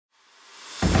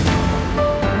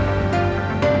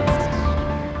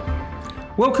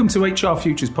Welcome to HR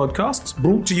Futures Podcasts,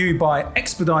 brought to you by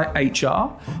Expedite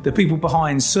HR, the people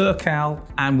behind Sercal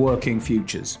and Working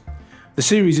Futures. The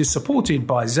series is supported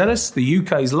by Zellis, the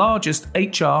UK's largest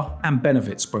HR and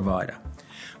benefits provider.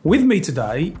 With me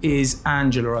today is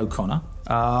Angela O'Connor,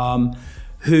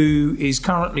 who is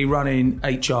currently running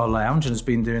HR Lounge and has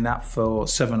been doing that for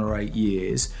 7 or 8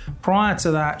 years. Prior to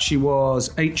that, she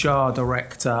was HR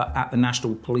Director at the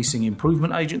National Policing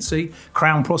Improvement Agency,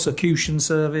 Crown Prosecution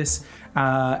Service,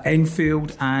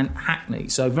 Enfield and Hackney.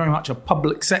 So very much a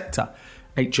public sector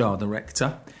HR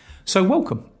Director. So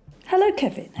welcome. Hello,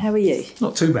 Kevin. How are you?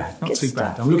 Not too bad, not Good too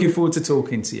stuff. bad. I'm looking forward to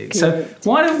talking to you. Good. So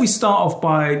why don't we start off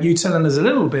by you telling us a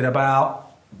little bit about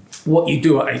what you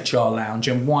do at HR Lounge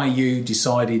and why you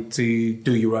decided to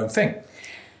do your own thing.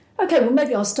 Okay, well,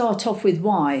 maybe I'll start off with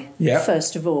why, Yeah.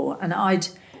 first of all. And I'd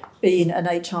been an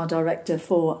HR director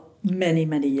for many,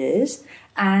 many years,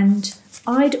 and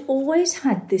I'd always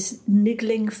had this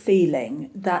niggling feeling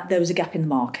that there was a gap in the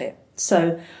market.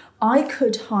 So I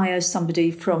could hire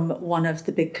somebody from one of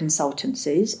the big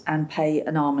consultancies and pay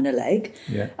an arm and a leg,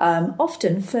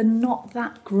 often for not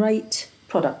that great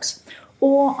products.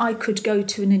 Or I could go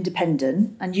to an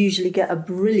independent and usually get a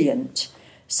brilliant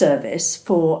service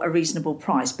for a reasonable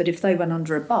price. But if they went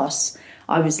under a bus,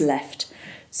 I was left.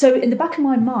 So in the back of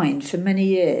my mind for many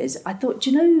years, I thought,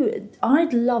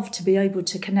 I'd love to be able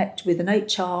to connect with an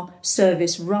HR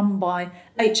service run by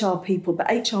HR people, but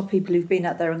HR people who've been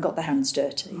out there and got their hands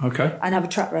dirty. Okay. And have a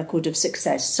track record of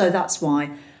success. So that's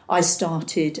why I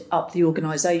started up the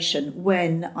organisation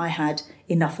when I had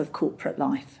enough of corporate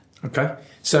life. Okay.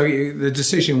 So the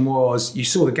decision was you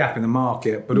saw the gap in the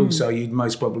market, but also you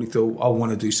most probably thought, I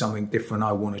want to do something different.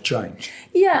 I want to change.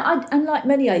 Yeah, and like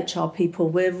many HR people,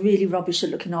 we're really rubbish at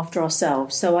looking after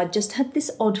ourselves. So I just had this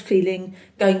odd feeling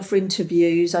going for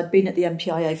interviews. I'd been at the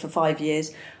MPIA for 5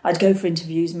 years. I'd go for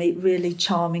interviews, meet really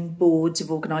charming boards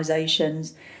of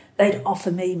organisations. They'd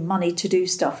offer me money to do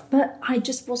stuff, but I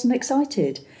just wasn't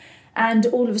excited. And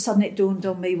all of a sudden it dawned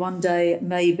on me one day,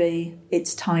 maybe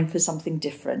it's time for something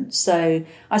different. So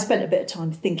I spent a bit of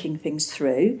time thinking things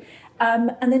through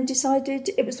and then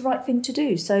decided it was the right thing to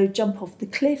do. So jump off the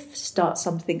cliff, start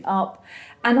something up.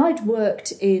 And I'd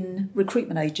worked in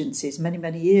recruitment agencies many,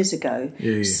 many years ago.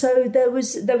 Yeah. So there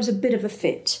was a bit of a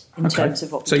fit in terms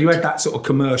of what So you had that sort of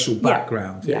commercial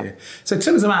background. Yeah. So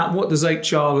tell us about what does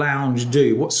HR Lounge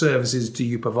do? What services do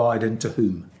you provide and to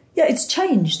whom? Yeah, it's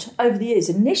changed over the years.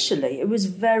 Initially, it was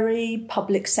very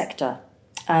public sector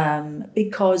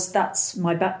because that's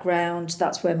my background,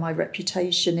 that's where my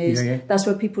reputation is, that's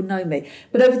where people know me.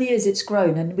 But over the years, it's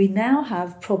grown, and we now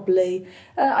have probably,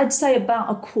 I'd say about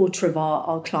a quarter of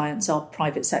our clients are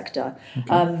private sector.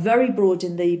 Okay. Very broad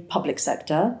in the public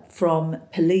sector, from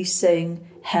policing,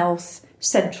 health,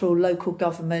 central, local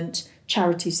government,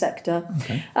 charity sector.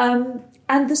 Okay.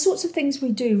 And the sorts of things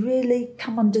we do really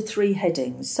come under 3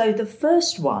 headings. So the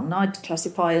first one I'd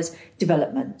classify as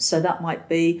development. So that might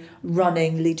be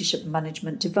running leadership and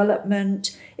management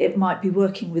development. It might be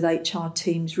working with HR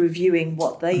teams, reviewing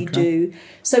what they do.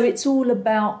 So it's all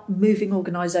about moving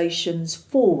organisations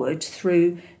forward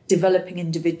through developing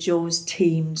individuals,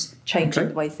 teams, changing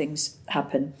the way things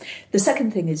happen. The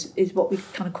second thing is what we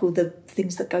kind of call the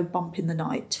things that go bump in the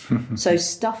night. So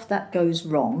stuff that goes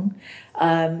wrong.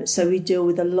 So we deal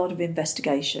with a lot of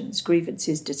investigations,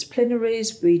 grievances,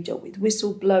 disciplinaries. We deal with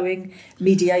whistleblowing,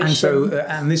 mediation. And so,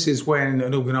 and this is when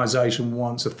an organisation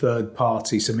wants a third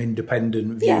party, some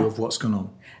independent view of what's going on.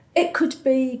 It could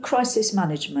be crisis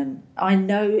management. I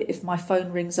know if my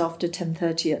phone rings after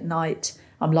 10:30 at night,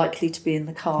 I'm likely to be in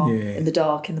the car in the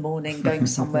dark in the morning going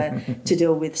somewhere to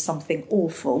deal with something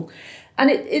awful.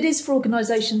 And it is for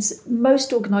organisations.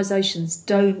 Most organisations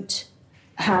don't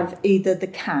have either the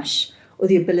cash or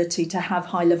the ability to have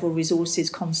high-level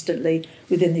resources constantly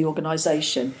within the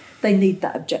organisation. They need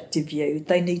that objective view.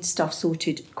 They need stuff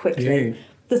sorted quickly. Yeah.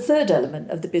 The third element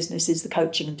of the business is the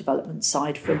coaching and development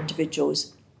side for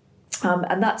individuals.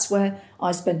 And that's where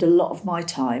I spend a lot of my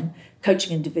time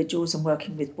coaching individuals and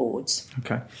working with boards.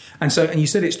 Okay. And you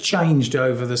said it's changed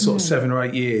over the sort of 7 or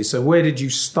 8 years. So where did you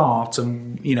start?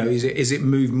 And, is it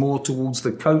moved more towards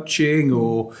the coaching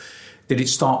or did it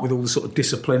start with all the sort of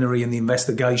disciplinary and the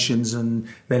investigations and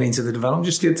then into the development?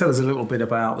 Just tell us a little bit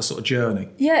about the sort of journey.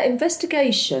 Yeah,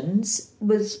 investigations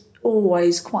was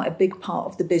always quite a big part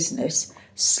of the business.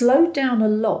 Slowed down a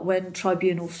lot when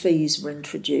tribunal fees were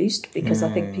introduced because I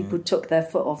think people took their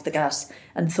foot off the gas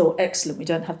and thought, excellent, we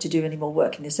don't have to do any more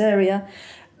work in this area.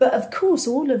 But of course,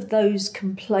 all of those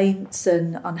complaints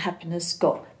and unhappiness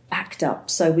got backed up.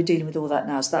 So we're dealing with all that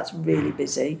now. So that's really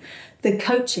busy. The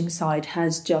coaching side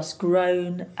has just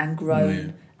grown and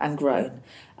grown and grown.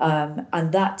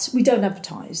 And that we don't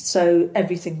advertise, so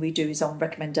everything we do is on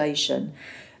recommendation.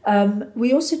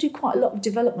 We also do quite a lot of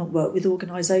development work with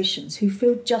organisations who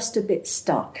feel just a bit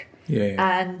stuck.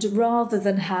 And rather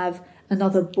than have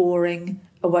another boring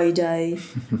away day,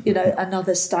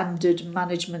 another standard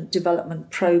management development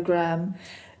programme,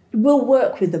 we'll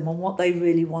work with them on what they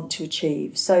really want to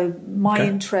achieve. So my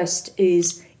interest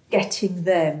is getting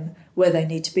them where they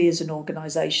need to be as an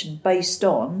organisation based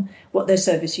on what their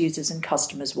service users and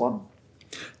customers want.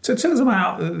 So tell us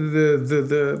about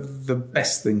the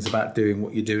best things about doing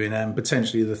what you're doing and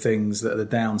potentially the things that are the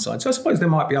downsides. So I suppose there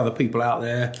might be other people out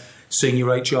there, senior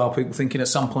HR people, thinking at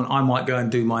some point I might go and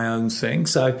do my own thing.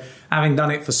 So having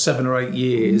done it for 7 or 8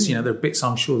 years, there are bits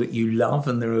I'm sure that you love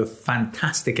and there are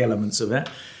fantastic elements of it.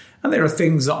 And there are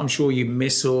things that I'm sure you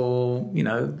miss or,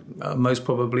 most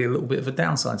probably a little bit of a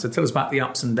downside. So tell us about the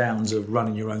ups and downs of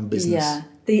running your own business. Yeah,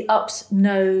 the ups,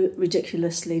 no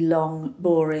ridiculously long,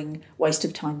 boring, waste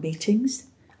of time meetings.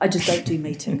 I just don't do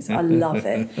meetings. I love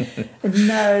it.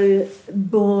 No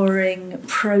boring,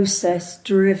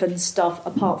 process-driven stuff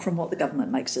apart from what the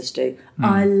government makes us do.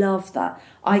 I love that.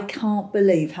 I can't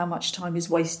believe how much time is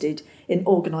wasted in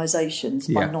organisations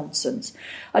by nonsense.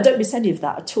 I don't miss any of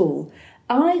that at all.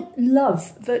 I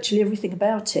love virtually everything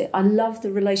about it. I love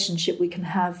the relationship we can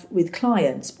have with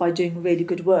clients by doing really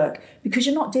good work because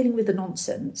you're not dealing with the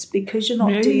nonsense, because you're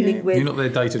not dealing with you're not there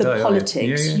day to day,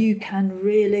 politics. You can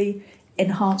really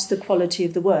enhance the quality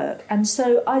of the work. And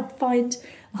so I find,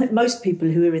 like most people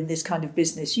who are in this kind of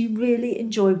business, you really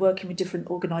enjoy working with different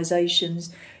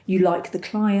organisations. You like the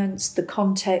clients, the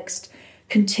context,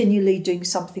 continually doing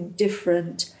something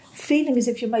different, feeling as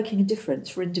if you're making a difference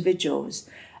for individuals.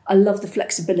 I love the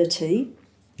flexibility.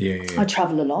 I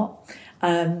travel a lot.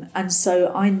 And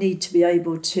so I need to be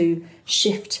able to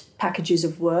shift packages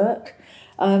of work.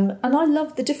 And I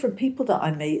love the different people that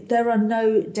I meet. There are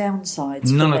no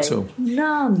downsides. None at all?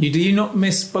 None. Do you not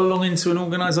miss belonging to an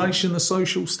organisation, the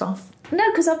social stuff?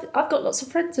 No, because I've got lots of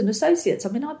friends and associates. I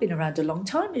mean, I've been around a long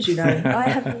time, as you know. I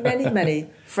have many, many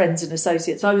friends and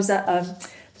associates. I was at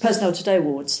Personnel Today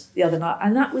Awards the other night,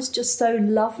 and that was just so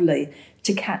lovely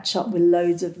to catch up with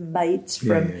loads of mates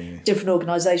from different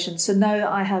organisations. So no,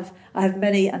 I have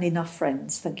many and enough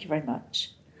friends. Thank you very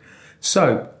much.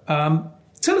 So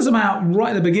tell us about right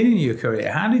at the beginning of your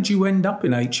career. How did you end up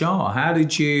in HR? How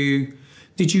did you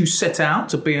set out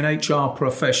to be an HR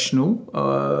professional,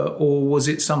 or was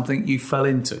it something you fell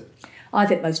into? I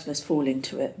think most of us fall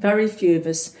into it. Very few of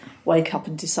us wake up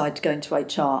and decide to go into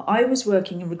HR. I was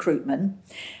working in recruitment,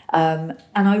 and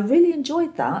I really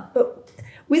enjoyed that. But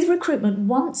with recruitment,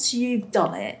 once you've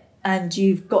done it and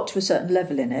you've got to a certain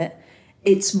level in it,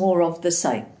 it's more of the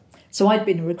same. So I'd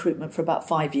been in recruitment for about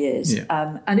 5 years,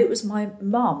 and it was my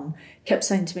mum kept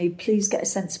saying to me, please get a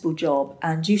sensible job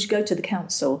and you should go to the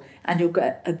council and you'll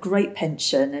get a great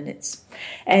pension. And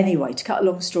anyway, to cut a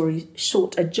long story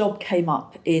short, a job came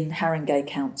up in Haringey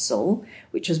Council,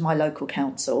 which was my local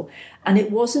council, and it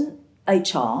wasn't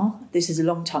HR, this is a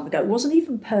long time ago, it wasn't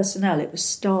even personnel, it was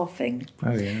staffing.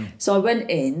 Oh, yeah. So I went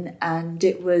in and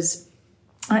it was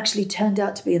actually turned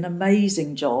out to be an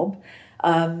amazing job.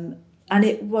 And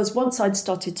it was, once I'd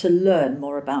started to learn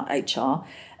more about HR,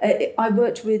 I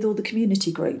worked with all the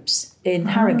community groups in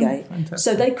Haringey. Fantastic.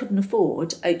 So they couldn't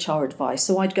afford HR advice.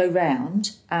 So I'd go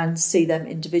round and see them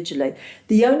individually.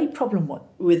 The only problem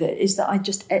with it is that I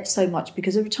just ate so much,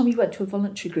 because every time you went to a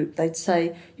voluntary group, they'd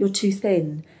say, you're too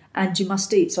thin and you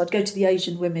must eat. So I'd go to the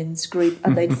Asian women's group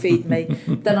and they'd feed me.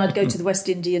 Then I'd go to the West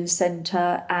Indian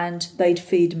Centre and they'd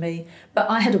feed me. But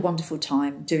I had a wonderful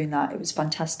time doing that. It was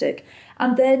fantastic.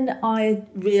 And then I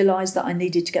realised that I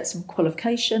needed to get some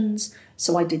qualifications.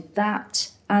 So I did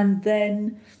that. And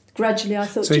then gradually I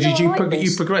thought, so you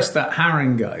you progressed that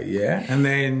Haringey, yeah? And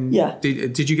then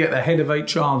did you get the head of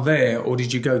HR there, or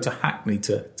did you go to Hackney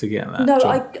to get that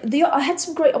job? I had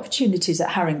some great opportunities at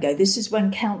Haringey. This is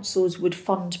when councils would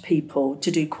fund people to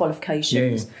do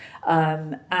qualifications.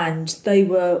 And they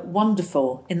were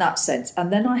wonderful in that sense.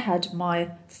 And then I had my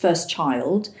first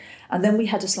child, and then we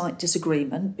had a slight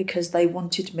disagreement because they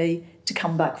wanted me to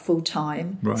come back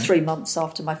full-time 3 months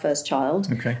after my first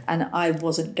child. Okay. And I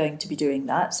wasn't going to be doing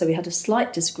that. So we had a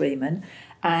slight disagreement,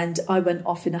 and I went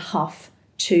off in a huff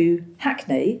to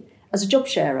Hackney as a job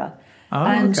sharer.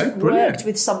 Worked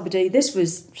with somebody, this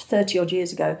was 30-odd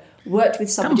years ago, worked with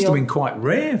somebody. That must have been quite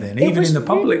rare then, even in the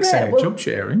public sector, job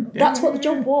sharing. That's what the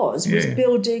job was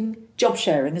building job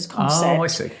sharing as a concept. Oh, I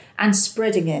see. And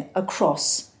spreading it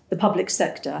across the public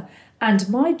sector. And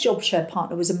my job share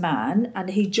partner was a man,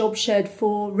 and he job shared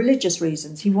for religious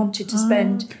reasons. He wanted to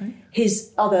spend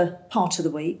his other part of the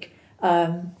week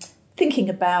thinking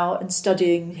about and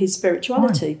studying his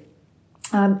spirituality.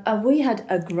 And we had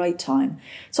a great time.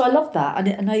 So I loved that, and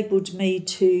it enabled me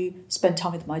to spend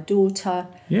time with my daughter.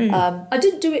 I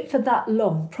didn't do it for that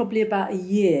long, probably about a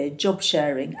year, job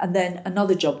sharing, and then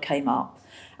another job came up.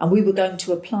 And we were going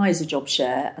to apply as a job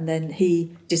share, and then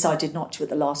he decided not to at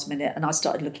the last minute. And I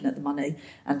started looking at the money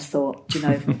and thought, for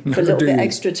a little bit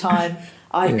extra time,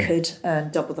 I could earn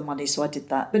double the money. So I did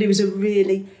that. But it was a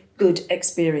really good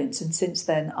experience. And since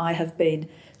then, I have been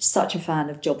such a fan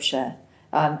of job share.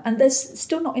 And there's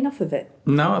still not enough of it.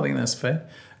 No, I think that's fair.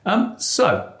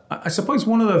 So I suppose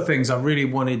one of the things I really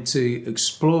wanted to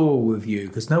explore with you,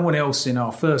 because no one else in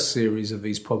our first series of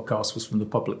these podcasts was from the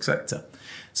public sector.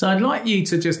 So I'd like you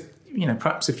to just,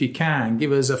 perhaps if you can,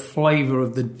 give us a flavour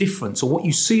of the difference, or what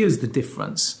you see as the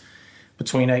difference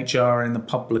between HR and the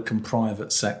public and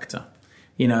private sector.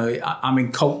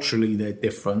 Culturally they're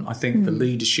different. I think the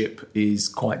leadership is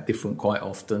quite different quite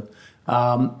often.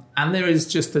 And there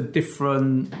is just a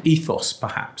different ethos,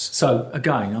 perhaps. So,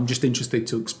 again, I'm just interested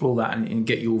to explore that and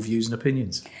get your views and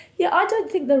opinions. Yeah, I don't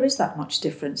think there is that much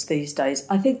difference these days.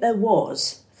 I think there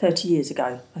was 30 years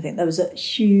ago. I think there was a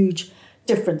huge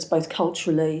difference, both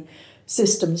culturally,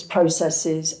 systems,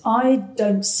 processes. I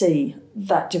don't see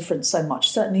that difference so much,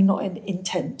 certainly not in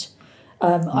intent.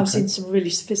 I've seen some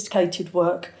really sophisticated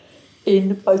work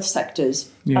in both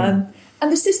sectors.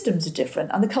 And the systems are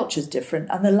different, and the culture's different,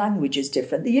 and the language is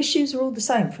different. The issues are all the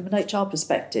same from an HR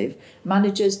perspective.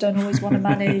 Managers don't always want to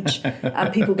manage,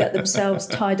 and people get themselves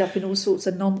tied up in all sorts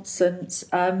of nonsense.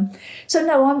 So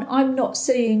no, I'm not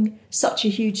seeing such a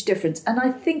huge difference. And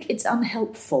I think it's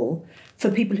unhelpful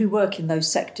for people who work in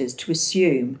those sectors to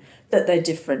assume that they're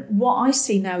different. What I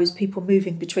see now is people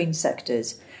moving between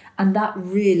sectors, and that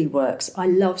really works. I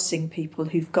love seeing people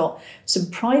who've got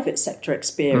some private sector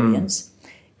experience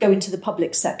go into the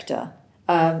public sector,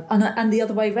 and the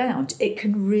other way round. It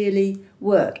can really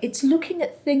work. It's looking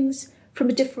at things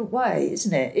from a different way,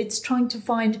 isn't it? It's trying to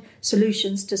find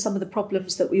solutions to some of the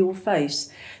problems that we all face.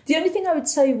 The only thing I would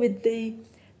say with the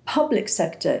public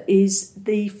sector is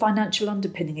the financial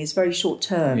underpinning is very short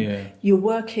term. You're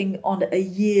working on a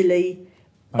yearly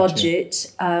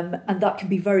budget, and that can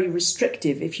be very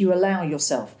restrictive if you allow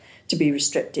yourself to be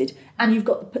restricted. And you've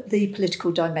got the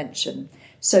political dimension.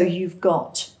 So you've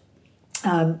got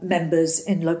members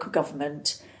in local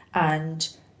government, and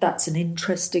that's an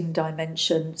interesting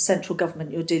dimension. Central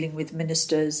government, you're dealing with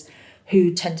ministers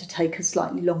who tend to take a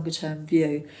slightly longer term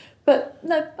view. But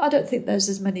no, I don't think there's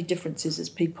as many differences as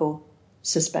people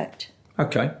suspect.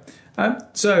 Okay.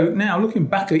 So now looking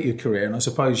back at your career, and I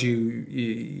suppose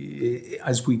you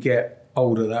as we get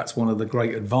older, that's one of the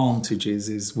great advantages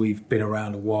is we've been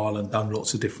around a while and done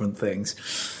lots of different things.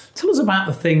 Tell us about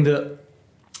the thing that,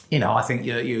 I think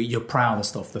you're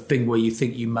proudest of, the thing where you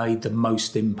think you made the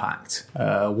most impact,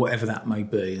 whatever that may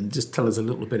be, and just tell us a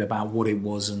little bit about what it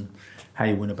was and how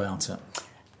you went about it.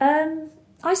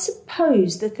 I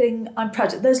suppose the thing I'm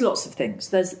proud of, there's lots of things.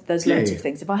 There's loads of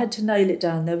things. If I had to nail it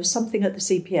down, there was something at the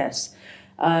CPS.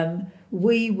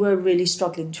 We were really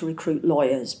struggling to recruit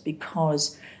lawyers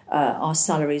because our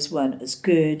salaries weren't as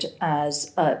good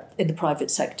as in the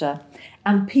private sector.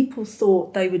 And people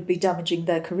thought they would be damaging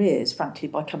their careers, frankly,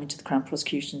 by coming to the Crown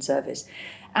Prosecution Service.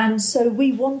 And so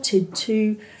we wanted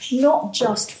to not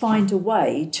just find a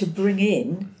way to bring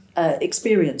in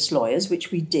experienced lawyers,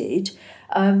 which we did,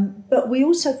 but we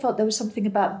also felt there was something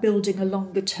about building a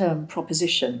longer-term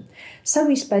proposition. So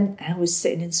we spent hours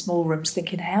sitting in small rooms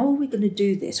thinking, how are we going to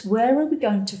do this? Where are we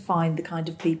going to find the kind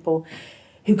of people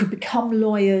who could become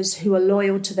lawyers, who are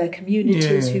loyal to their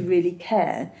communities, who really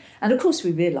care? And of course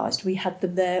we realised we had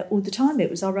them there all the time. It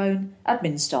was our own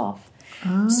admin staff.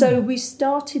 So we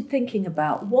started thinking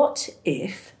about what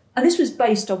if, and this was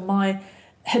based on my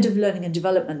head of learning and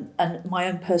development and my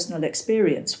own personal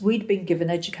experience. We'd been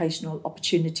given educational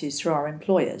opportunities through our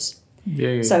employers.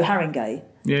 So Haringey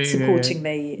supporting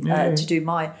me to do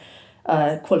my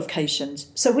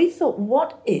qualifications. So we thought,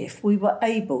 what if we were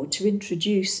able to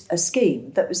introduce a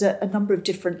scheme that was at a number of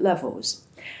different levels?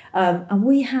 And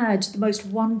we had the most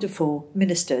wonderful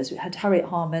ministers. We had Harriet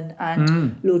Harman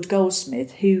and Lord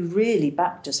Goldsmith, who really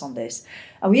backed us on this.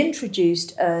 And we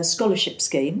introduced a scholarship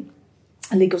scheme,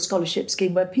 a legal scholarship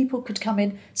scheme, where people could come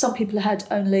in. Some people had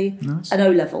only an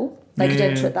O-level. They could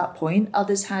enter at that point.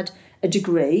 Others had a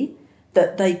degree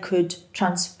that they could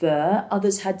transfer.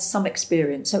 Others had some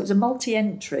experience. So it was a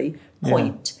multi-entry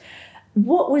point.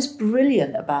 What was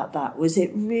brilliant about that was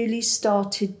it really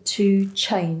started to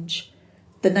change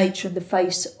the nature and the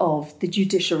face of the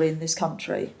judiciary in this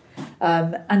country.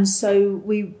 And so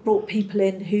we brought people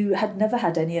in who had never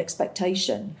had any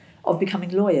expectation of becoming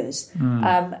lawyers.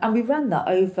 And we ran that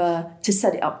over, to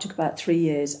set it up, took about 3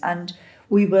 years. And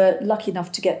we were lucky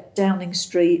enough to get Downing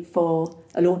Street for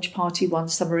a launch party one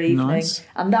summer evening. Nice.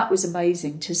 And that was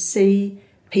amazing to see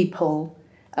people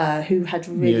who had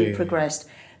really progressed.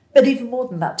 But even more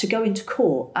than that, to go into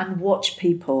court and watch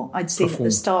people I'd seen at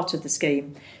the start of the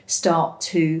scheme start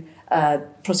to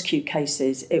prosecute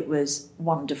cases, it was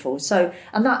wonderful. So,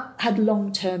 and that had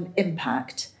long-term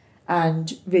impact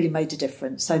and really made a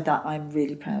difference. So that I'm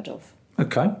really proud of.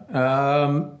 Okay.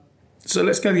 So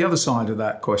let's go the other side of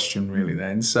that question, really,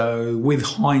 then. So with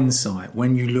hindsight,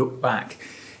 when you look back,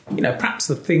 perhaps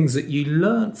the things that you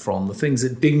learnt from, the things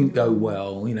that didn't go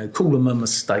well, call them a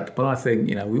mistake. But I think,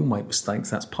 we all make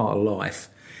mistakes. That's part of life.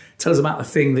 Tell us about the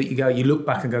thing that you look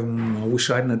back and go, I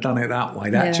wish I hadn't have done it that way.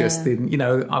 That just didn't,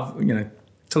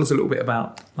 tell us a little bit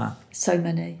about that. So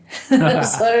many.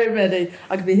 So many.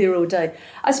 I could be here all day.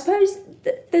 I suppose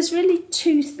there's really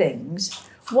two things.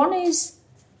 One is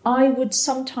I would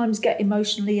sometimes get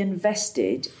emotionally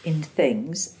invested in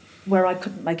things where I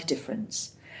couldn't make a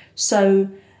difference. So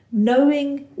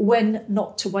knowing when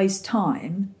not to waste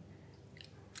time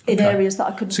in areas that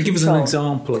I couldn't control. So give us an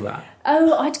example of that.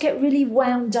 Oh, I'd get really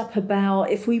wound up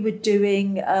about if we were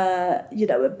doing,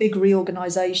 a big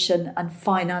reorganisation and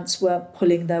finance weren't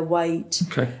pulling their weight.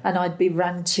 Okay. And I'd be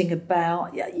ranting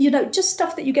about, just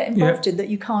stuff that you get involved in that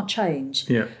you can't change.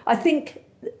 Yeah. I think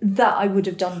that I would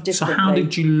have done differently. So how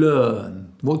did you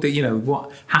learn?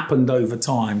 What happened over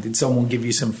time? Did someone give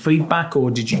you some feedback, or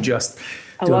did you just...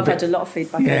 I've had a lot of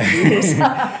feedback over the years.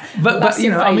 but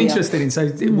I'm interested in, so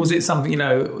was it something,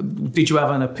 did you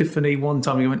have an epiphany one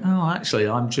time? You went, actually,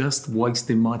 I'm just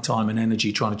wasting my time and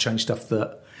energy trying to change stuff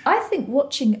that... I think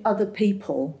watching other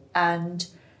people, and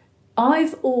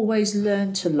I've always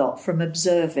learnt a lot from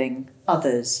observing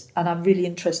others, and I'm really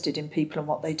interested in people and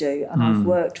what they do, and I've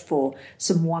worked for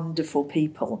some wonderful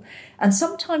people. And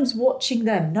sometimes watching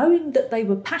them, knowing that they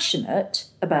were passionate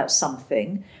about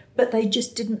something, but they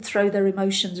just didn't throw their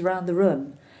emotions around the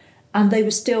room. And they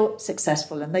were still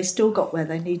successful and they still got where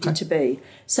they needed to be.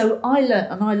 So I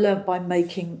learnt by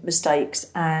making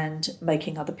mistakes and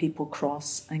making other people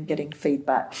cross and getting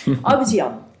feedback. I was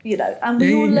young, and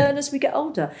we all learn as we get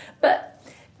older. But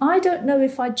I don't know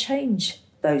if I'd change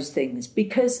those things,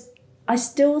 because I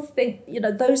still think,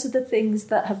 those are the things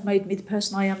that have made me the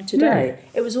person I am today.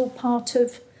 Yeah. It was all part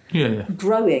of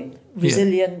growing,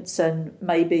 resilience, and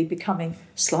maybe becoming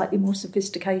slightly more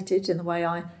sophisticated in the way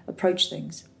I approach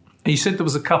things. And you said there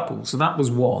was a couple, so that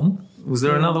was one. Was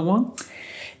there another one?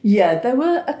 Yeah, there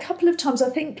were a couple of times,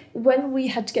 I think, when we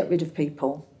had to get rid of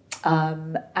people.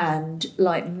 And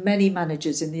like many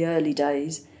managers in the early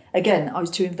days, again, I was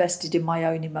too invested in my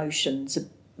own emotions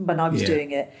when I was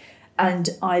doing it. And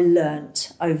I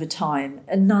learnt over time,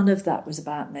 and none of that was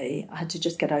about me. I had to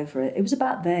just get over it. It was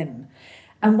about them.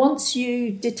 And once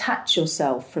you detach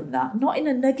yourself from that, not in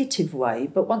a negative way,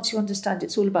 but once you understand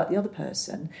it's all about the other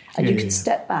person, and you can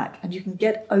step back and you can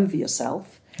get over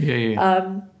yourself,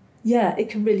 it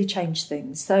can really change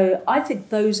things. So I think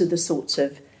those are the sorts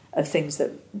of things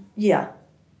that,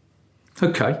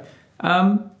 Okay.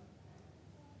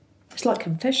 It's like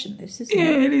confession, this, isn't it?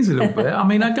 Yeah, it is a little bit. I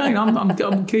mean, again,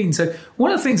 I'm keen. So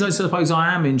one of the things I suppose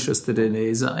I am interested in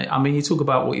is, you talk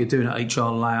about what you're doing at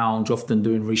HR Lounge, often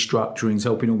doing restructurings,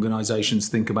 helping organisations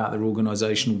think about their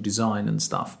organisational design and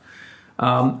stuff.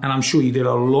 And I'm sure you did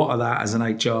a lot of that as an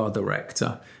HR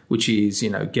director, which is,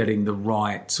 getting the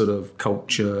right sort of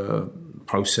culture,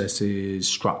 processes,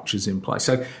 structures in place.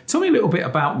 So tell me a little bit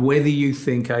about whether you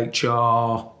think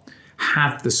HR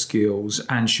have the skills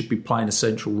and should be playing a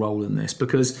central role in this,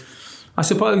 because I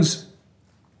suppose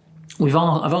I've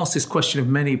asked this question of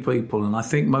many people, and I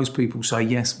think most people say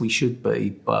yes, we should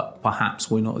be, but perhaps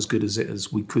we're not as good as it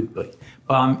as we could be.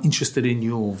 But I'm interested in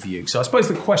your view. So I suppose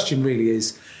the question really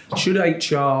is, should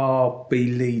HR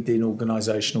be leading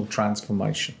organisational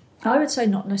transformation? I would say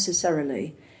not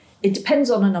necessarily. It depends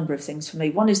on a number of things for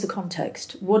me. One is the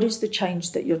context. What is the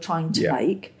change that you're trying to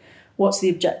make? What's the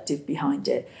objective behind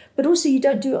it? But also, you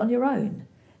don't do it on your own.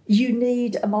 You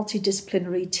need a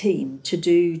multidisciplinary team to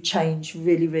do change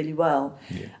really, really well.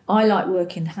 Yeah. I like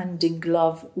working hand in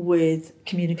glove with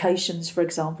communications, for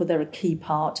example. They're a key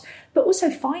part. But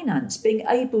also finance, being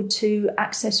able to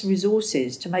access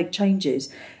resources to make changes.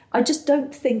 I just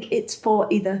don't think it's for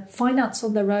either finance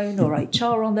on their own or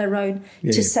HR on their own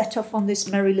to set off on this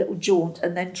merry little jaunt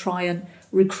and then try and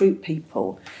recruit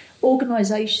people.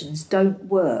 Organisations don't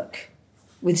work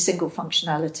with single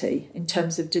functionality in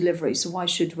terms of delivery. So why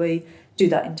should we do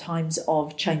that in times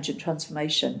of change and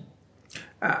transformation?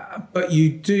 But you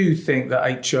do think that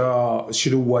HR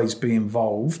should always be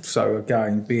involved. So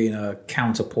again, being a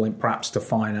counterpoint perhaps to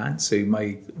finance, who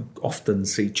may often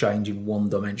see change in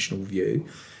one-dimensional view.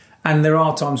 And there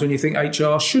are times when you think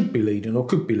HR should be leading or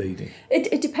could be leading.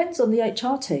 It depends on the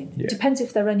HR team. Yeah. It depends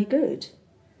if they're any good.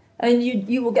 And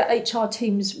you will get HR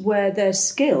teams where their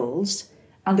skills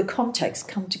and the context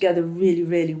come together really,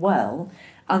 really well,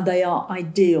 and they are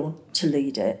ideal to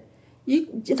lead it.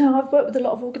 You know, I've worked with a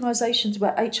lot of organisations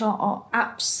where HR are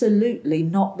absolutely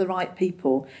not the right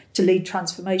people to lead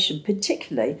transformation,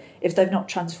 particularly if they've not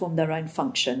transformed their own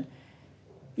function.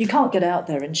 You can't get out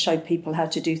there and show people how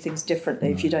to do things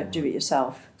differently if you don't do it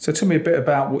yourself. So tell me a bit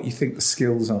about what you think the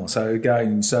skills are. So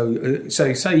again, so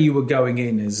say you were going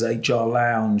in as HR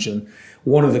Lounge, and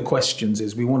one of the questions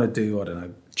is we want to do,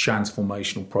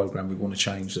 transformational program. We want to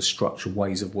change the structural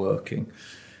ways of working.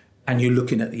 And you're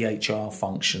looking at the HR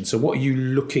function. So what are you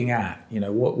looking at? You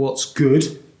know, what's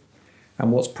good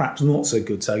and what's perhaps not so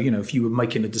good? So, if you were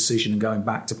making a decision and going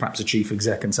back to perhaps a chief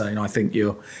exec and saying, I think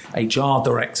your HR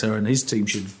director and his team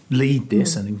should lead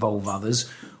this and involve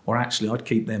others, or actually I'd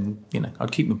keep them,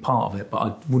 I'd keep them part of it, but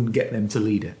I wouldn't get them to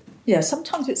lead it. Yeah,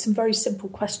 sometimes it's some very simple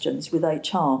questions with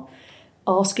HR.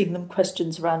 Asking them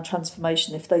questions around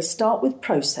transformation. If they start with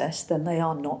process, then they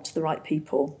are not the right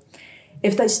people.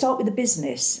 If they start with the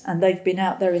business and they've been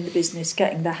out there in the business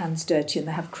getting their hands dirty and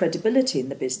they have credibility in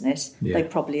the business, they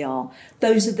probably are.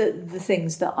 Those are the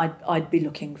things that I'd be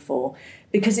looking for,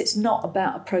 because it's not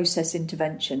about a process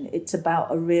intervention. It's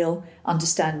about a real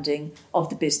understanding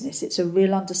of the business. It's a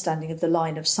real understanding of the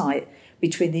line of sight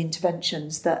between the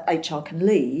interventions that HR can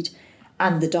lead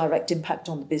and the direct impact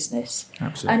on the business.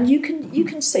 Absolutely. And you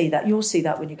can see that. You'll see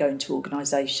that when you go into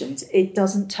organisations. It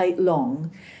doesn't take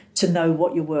long to know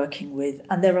what you're working with.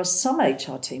 And there are some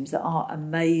HR teams that are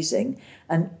amazing,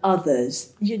 and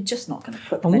others, you're just not going to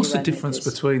put them. And what's the difference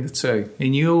between the two?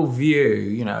 In your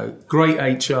view, great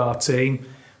HR team,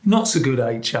 not so good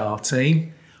HR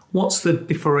team. What's the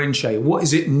differentiator? What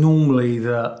is it normally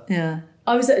that... Yeah.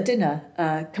 I was at a dinner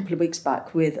a couple of weeks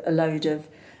back with a load of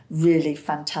really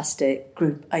fantastic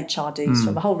group HRDs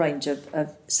from a whole range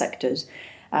of sectors.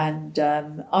 And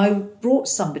I brought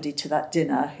somebody to that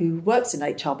dinner who works in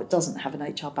HR but doesn't have an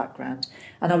HR background.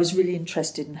 And I was really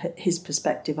interested in his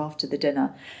perspective after the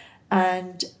dinner.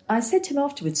 And I said to him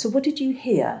afterwards, so what did you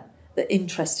hear that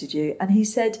interested you? And he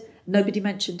said, nobody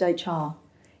mentioned HR.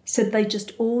 He said they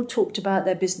just all talked about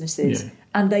their businesses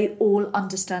and they all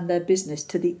understand their business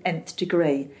to the nth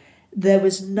degree. There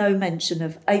was no mention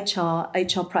of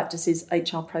HR practices,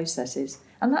 HR processes.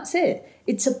 And that's it.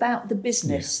 It's about the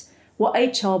business. Yeah.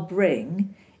 What HR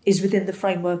bring is within the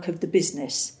framework of the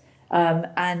business.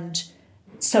 And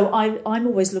so I'm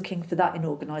always looking for that in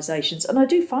organisations, and I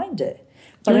do find it.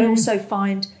 But I also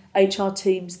find HR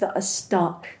teams that are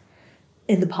stuck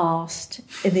in the past,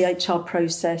 in the HR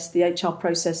process. The HR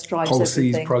process drives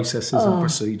policies, everything. Processes and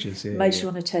procedures. Makes you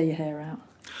want to tear your hair out.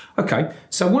 Okay,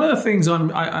 so one of the things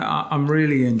I'm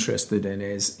really interested in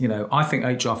is, I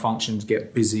think HR functions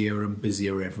get busier and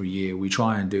busier every year. We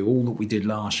try and do all that we did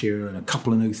last year and a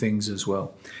couple of new things as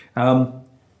well. And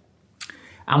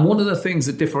one of the things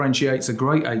that differentiates a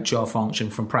great HR function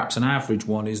from perhaps an average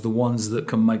one is the ones that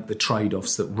can make the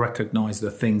trade-offs, that recognise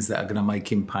the things that are going to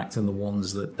make impact and the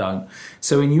ones that don't.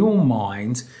 So in your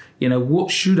mind,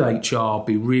 what should HR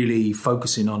be really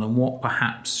focusing on and what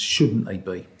perhaps shouldn't they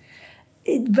be?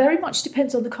 It very much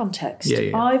depends on the context.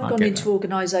 I've gone into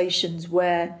organisations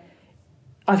where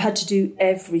I've had to do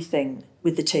everything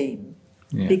with the team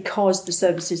because the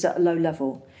service is at a low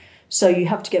level. So you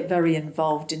have to get very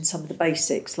involved in some of the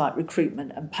basics like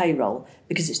recruitment and payroll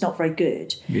because it's not very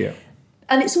good. Yeah.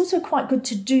 And it's also quite good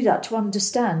to do that, to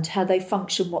understand how they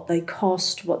function, what they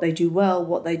cost, what they do well,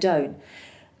 what they don't.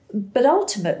 But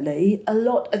ultimately, a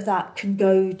lot of that can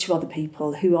go to other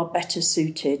people who are better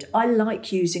suited. I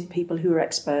like using people who are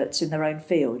experts in their own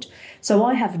field. So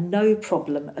I have no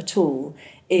problem at all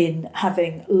in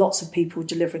having lots of people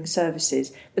delivering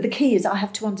services. But the key is I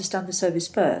have to understand the service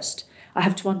first. I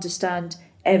have to understand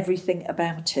everything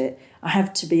about it. I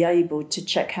have to be able to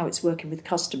check how it's working with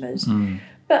customers.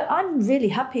 But I'm really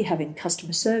happy having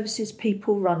customer services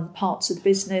people run parts of the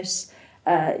business,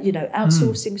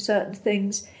 outsourcing certain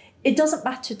things. It doesn't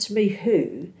matter to me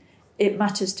who. It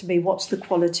matters to me what's the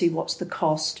quality, what's the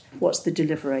cost, what's the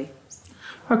delivery.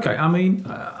 Okay,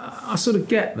 I sort of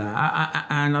get that,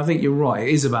 and I think you're right.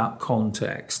 It is about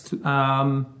context.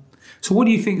 So what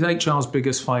do you think is HR's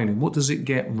biggest failing? What does it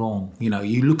get wrong?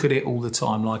 You look at it all the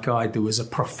time like I do as a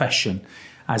profession,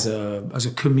 as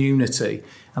a community.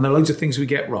 And there are loads of things we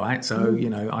get right. So,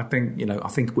 I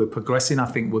think we're progressing. I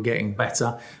think we're getting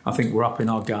better. I think we're up in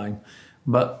our game.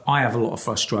 But I have a lot of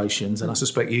frustrations, and I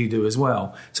suspect you do as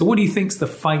well. So what do you think's the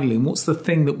failing? What's the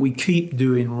thing that we keep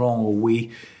doing wrong, or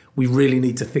we really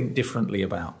need to think differently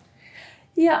about?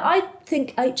 Yeah, I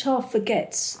think HR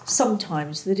forgets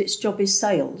sometimes that its job is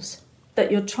sales,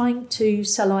 that you're trying to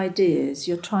sell ideas,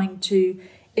 you're trying to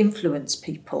influence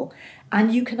people.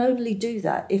 And you can only do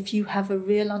that if you have a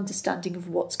real understanding of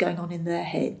what's going on in their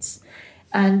heads.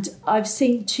 And I've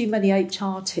seen too many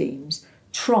HR teams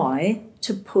try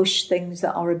to push things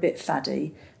that are a bit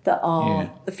faddy, that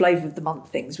are the flavour of the month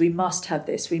things. We must have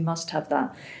this, we must have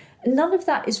that. And none of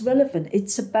that is relevant.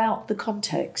 It's about the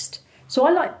context. So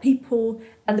I like people,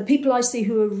 and the people I see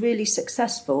who are really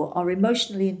successful are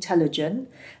emotionally intelligent,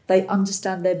 they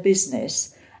understand their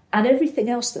business, and everything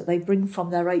else that they bring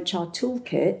from their HR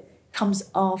toolkit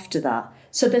comes after that.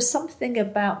 So there's something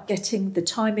about getting the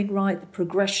timing right, the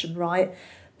progression right,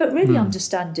 but really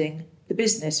understanding the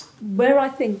business. Where I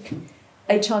think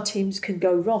HR teams can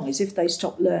go wrong is if they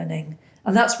stop learning.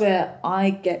 And that's where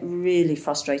I get really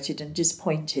frustrated and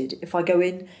disappointed if I go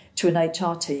in to an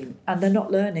HR team and they're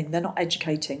not learning, they're not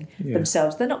educating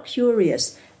themselves, they're not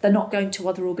curious, they're not going to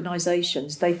other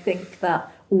organisations. They think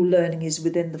that all learning is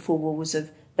within the four walls of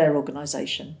their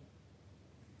organisation.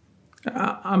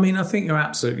 I mean, I think you're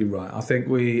absolutely right. I think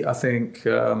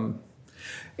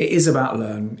it is about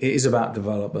learning. It is about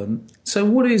development. So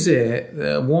what is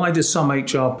it? Why do some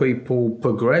HR people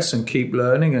progress and keep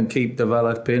learning and keep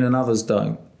developing and others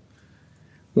don't?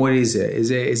 What is it?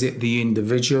 Is it the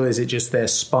individual? Is it just their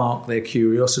spark, their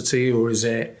curiosity? Or is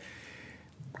it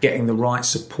getting the right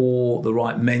support, the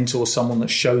right mentor, someone that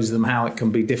shows them how it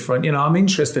can be different? I'm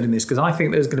interested in this because I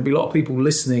think there's going to be a lot of people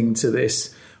listening to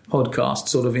this podcast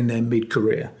sort of in their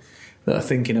mid-career that are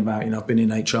thinking about, I've been in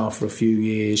HR for a few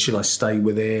years. Should I stay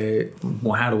with it?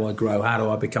 Well, how do I grow? How do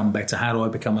I become better? How do I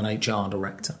become an HR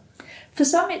director? For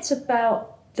some, it's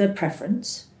about their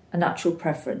preference, a natural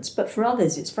preference. But for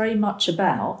others, it's very much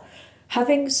about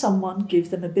having someone give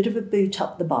them a bit of a boot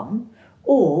up the bum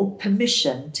or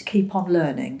permission to keep on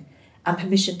learning and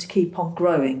permission to keep on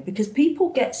growing, because people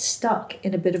get stuck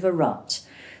in a bit of a rut.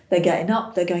 They're getting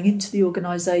up, they're going into the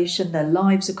organisation, their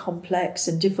lives are complex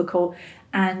and difficult,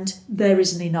 and there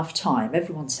isn't enough time.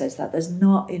 Everyone says that, there's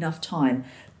not enough time.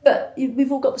 But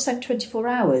we've all got the same 24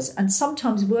 hours, and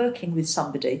sometimes working with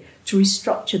somebody to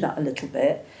restructure that a little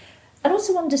bit, and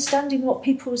also understanding what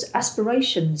people's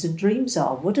aspirations and dreams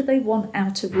are. What do they want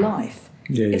out of life?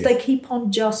 If they keep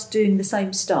on just doing the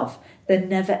same stuff, they're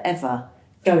never, ever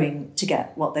going to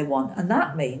get what they want. And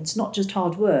that means not just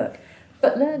hard work,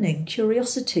 but learning,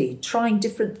 curiosity, trying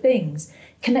different things,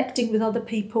 connecting with other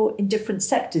people in different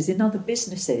sectors, in other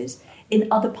businesses, in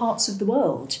other parts of the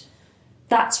world.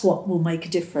 That's what will make a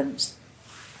difference.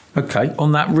 Okay,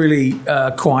 on that really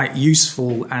quite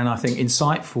useful and I think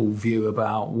insightful view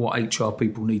about what HR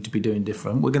people need to be doing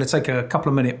different, we're going to take a couple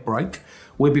of minute break.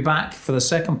 We'll be back for the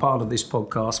second part of this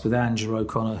podcast with Angela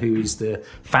O'Connor, who is the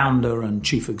founder and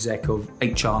chief exec of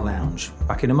HR Lounge.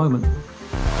 Back in a moment.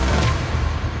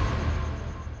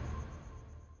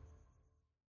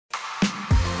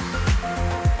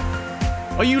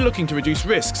 Are you looking to reduce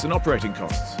risks and operating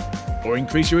costs? Or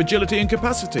increase your agility and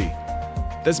capacity?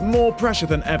 There's more pressure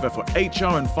than ever for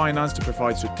HR and finance to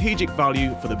provide strategic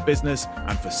value for the business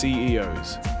and for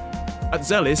CEOs. At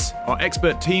Zellis, our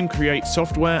expert team creates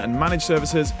software and managed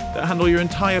services that handle your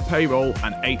entire payroll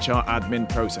and HR admin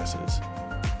processes.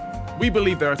 We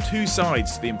believe there are two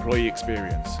sides to the employee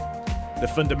experience: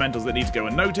 the fundamentals that need to go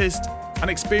unnoticed and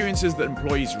experiences that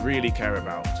employees really care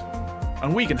about.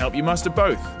 And we can help you master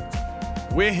both.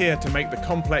 We're here to make the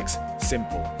complex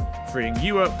simple, freeing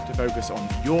you up to focus on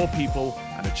your people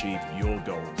and achieve your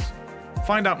goals.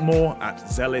 Find out more at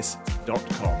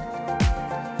zellis.com.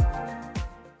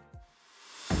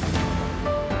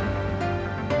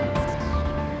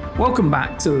 Welcome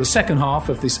back to the second half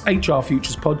of this HR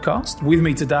Futures podcast. With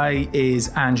me today is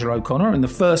Angela O'Connor. In the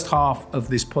first half of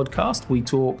this podcast, we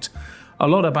talked a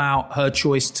lot about her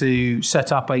choice to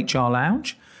set up HR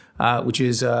Lounge, which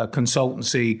is a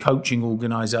consultancy coaching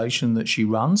organisation that she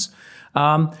runs.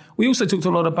 We also talked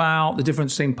a lot about the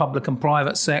difference between public and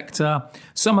private sector,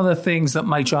 some of the things that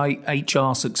make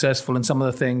HR successful and some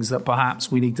of the things that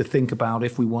perhaps we need to think about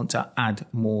if we want to add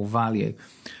more value.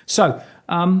 So,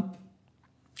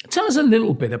 tell us a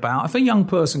little bit about, if a young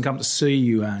person comes to see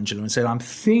you, Angela, and said, I'm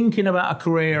thinking about a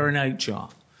career in HR,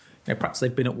 perhaps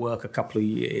they've been at work a couple of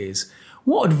years,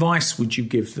 what advice would you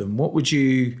give them? What would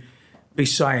you be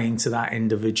saying to that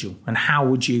individual? And how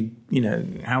would you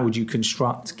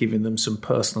construct giving them some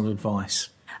personal advice?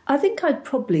 I think I'd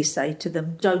probably say to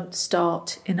them, don't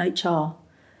start in HR,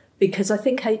 because I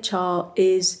think HR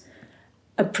is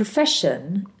a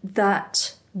profession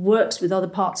that works with other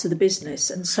parts of the business,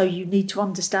 and so you need to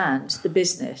understand the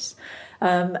business.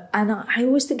 And I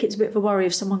always think it's a bit of a worry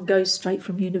if someone goes straight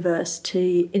from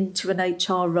university into an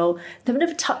HR role. They've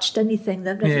never touched anything.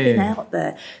 They've never been out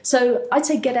there. So I'd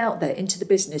say get out there into the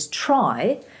business.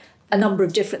 Try a number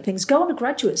of different things. Go on a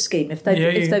graduate scheme. If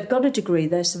they've got a degree,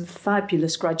 there's some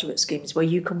fabulous graduate schemes where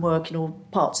you can work in all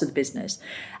parts of the business.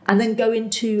 And then go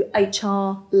into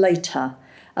HR later.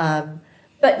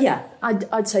 But yeah,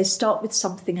 I'd say start with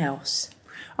something else.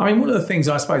 I mean, one of the things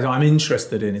I suppose I'm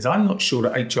interested in is I'm not sure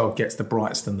that HR gets the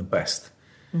brightest and the best.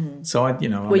 So, you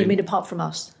mean apart from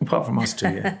us? Apart from us too,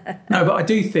 yeah. No, but I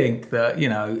do think that,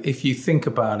 if you think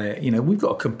about it, we've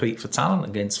got to compete for talent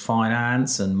against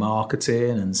finance and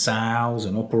marketing and sales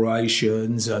and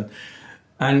operations and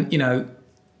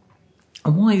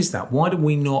why is that? Why do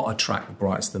we not attract the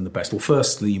brightest and the best? Well,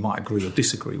 firstly, you might agree or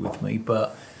disagree with me,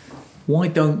 but why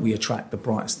don't we attract the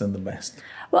brightest and the best?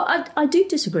 Well, I do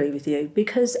disagree with you,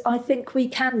 because I think we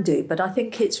can do, but I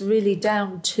think it's really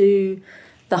down to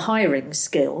the hiring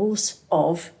skills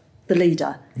of the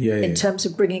leader in terms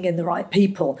of bringing in the right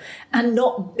people and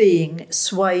not being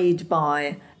swayed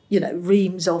by,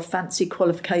 reams of fancy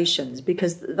qualifications,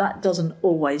 because that doesn't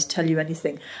always tell you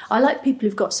anything. I like people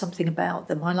who've got something about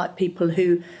them. I like people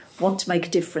who want to make a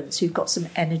difference, who've got some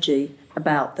energy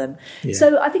about them. Yeah.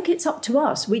 So I think it's up to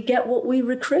us. We get what we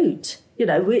recruit.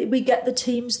 We get the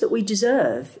teams that we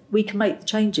deserve. We can make the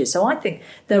changes. So I think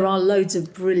there are loads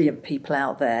of brilliant people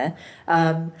out there,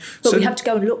 but we have to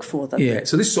go and look for them. Yeah,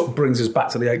 so this sort of brings us back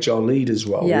to the HR leader's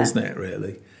role, isn't it,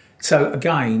 really? So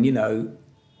again,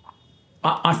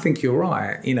 I think you're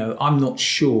right. I'm not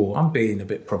sure. I'm being a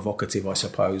bit provocative, I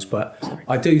suppose. But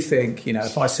I do think,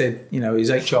 if I said,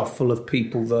 is HR full of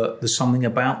people that there's something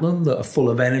about them that are full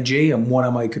of energy and want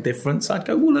to make a difference? I'd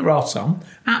go, well, there are some.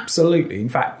 Absolutely. In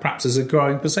fact, perhaps there's a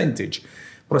growing percentage.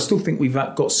 But I still think we've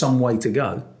got some way to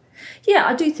go. Yeah,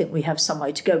 I do think we have some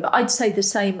way to go. But I'd say the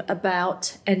same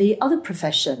about any other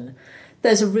profession.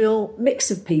 There's a real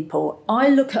mix of people. I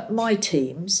look at my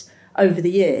teams over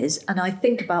the years, and I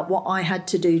think about what I had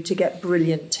to do to get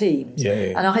brilliant teams.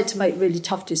 And I had to make really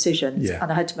tough decisions,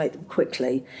 and I had to make them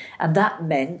quickly. And that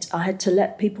meant I had to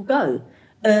let people go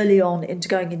early on into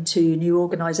going into new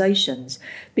organisations,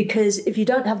 because if you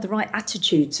don't have the right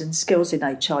attitudes and skills in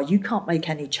HR, you can't make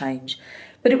any change.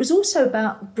 But it was also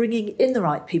about bringing in the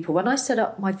right people. When I set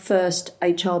up my first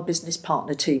HR business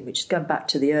partner team, which is going back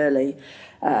to the early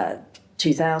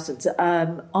 2000s,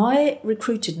 I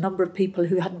recruited a number of people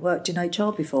who hadn't worked in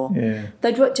HR before.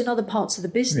 They'd worked in other parts of the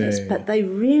business, but they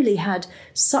really had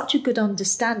such a good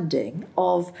understanding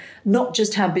of not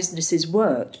just how businesses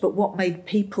worked, but what made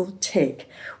people tick.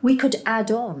 We could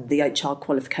add on the HR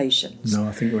qualifications. No,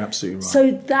 I think you're absolutely right.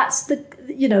 So that's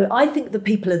I think the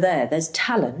people are there. There's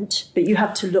talent, but you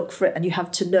have to look for it, and you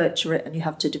have to nurture it, and you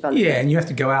have to develop it. Yeah, and you have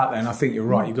to go out there, and I think you're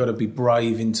right. You've got to be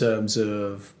brave in terms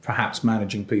of perhaps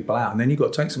managing people out, and then you've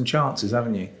got to take some chances,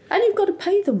 haven't you? And you've got to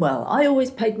pay them well. I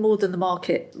always paid more than the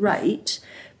market rate,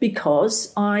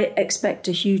 because I expect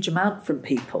a huge amount from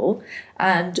people,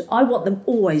 and I want them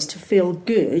always to feel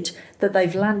good that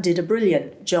they've landed a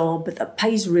brilliant job that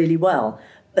pays really well,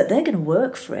 but they're going to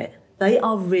work for it. They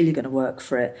are really going to work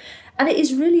for it. And it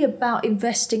is really about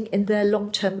investing in their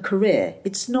long-term career.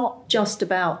 It's not just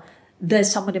about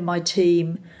there's someone in my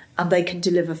team and they can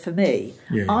deliver for me.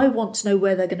 I want to know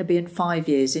where they're going to be in 5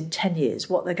 years, in 10 years,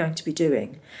 what they're going to be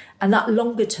doing. And that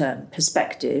longer-term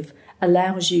perspective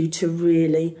allows you to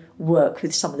really work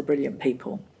with some of the brilliant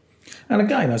people. And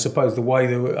again, I suppose the way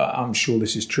that I'm sure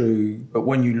this is true, but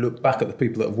when you look back at the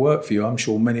people that have worked for you, I'm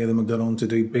sure many of them have gone on to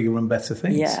do bigger and better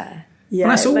things. Yeah,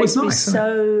 and that's always nice. Me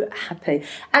so happy,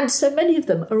 and so many of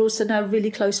them are also now really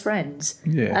close friends.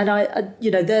 And I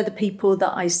they're the people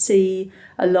that I see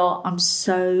a lot. I'm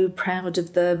so proud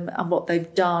of them and what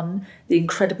they've done, the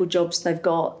incredible jobs they've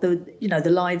got, the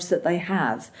lives that they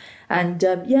have, and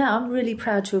I'm really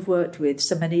proud to have worked with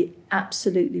so many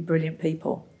absolutely brilliant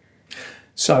people.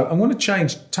 So I want to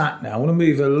change tack now. I want to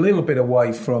move a little bit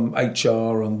away from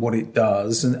HR and what it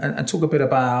does, and talk a bit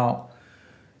about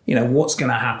what's going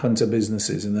to happen to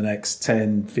businesses in the next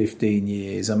 10, 15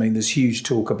 years. I mean, there's huge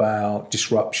talk about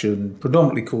disruption,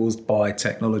 predominantly caused by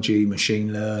technology,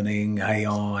 machine learning,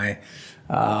 AI.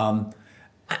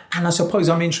 And I suppose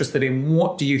I'm interested in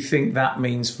what do you think that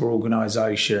means for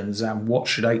organisations, and what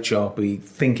should HR be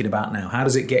thinking about now? How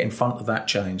does it get in front of that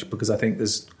change? Because I think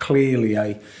there's clearly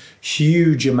a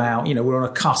huge amount, we're on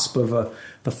a cusp of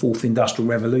the fourth industrial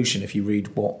revolution, if you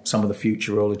read what some of the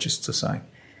futurologists are saying.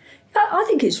 I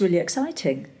think it's really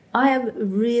exciting. I am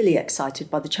really excited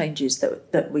by the changes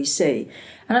that we see.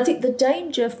 And I think the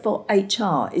danger for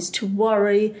HR is to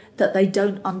worry that they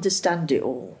don't understand it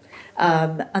all.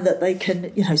 And that they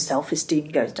can, self-esteem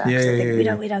goes down. They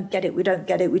think, we don't get it, we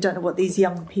don't know what these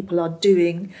young people are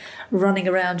doing, running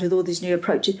around with all these new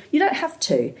approaches. You don't have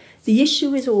to. The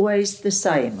issue is always the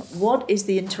same. What is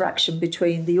the interaction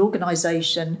between the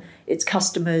organisation, its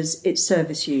customers, its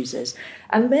service users?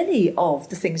 And many of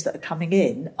the things that are coming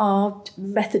in are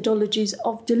methodologies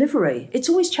of delivery. It's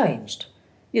always changed.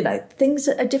 Things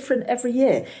are different every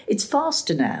year. It's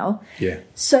faster now. Yeah.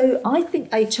 So I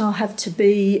think HR have to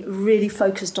be really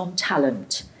focused on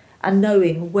talent and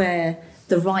knowing where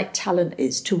the right talent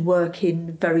is to work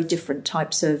in very different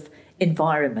types of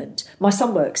environment. My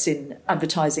son works in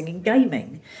advertising and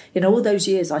gaming. All those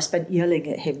years I spent yelling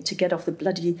at him to get off the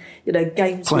bloody,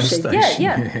 games machine.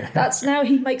 Yeah. That's now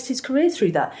he makes his career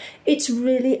through that. It's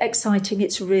really exciting.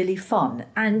 It's really fun.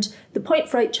 And the point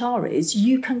for HR is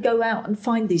you can go out and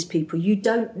find these people. You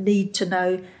don't need to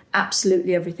know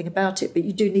absolutely everything about it, but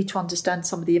you do need to understand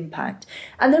some of the impact.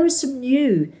 And there are some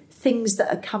new things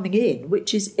that are coming in,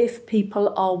 which is if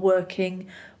people are working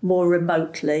more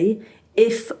remotely,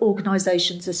 if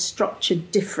organisations are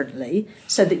structured differently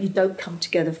so that you don't come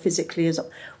together physically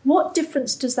what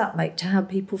difference does that make to how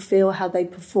people feel, how they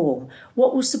perform?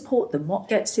 What will support them? What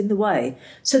gets in the way?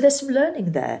 So there's some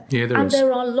learning there. Yeah, there is.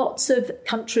 There are lots of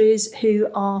countries who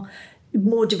are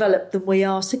more developed than we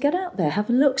are. So get out there, have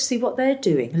a look, see what they're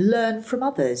doing, learn from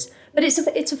others. But it's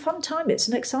a fun time. It's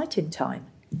an exciting time.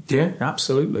 Yeah,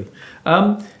 absolutely.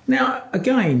 Now,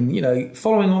 again,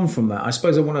 following on from that, I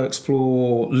suppose I want to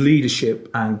explore leadership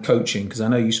and coaching, because I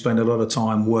know you spend a lot of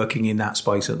time working in that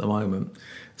space at the moment.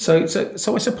 So I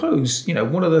suppose,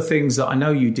 one of the things that I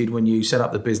know you did when you set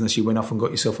up the business, you went off and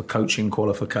got yourself a coaching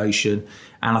qualification.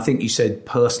 And I think you said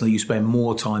personally you spend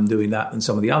more time doing that than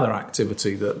some of the other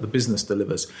activity that the business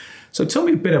delivers. So tell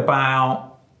me a bit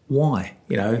about why,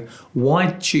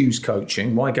 why choose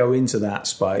coaching? Why go into that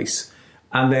space?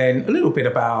 And then a little bit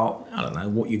about,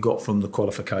 what you got from the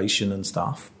qualification and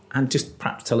stuff. And just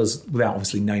perhaps tell us, without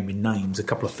obviously naming names, a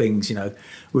couple of things,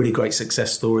 really great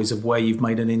success stories of where you've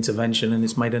made an intervention and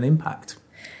it's made an impact.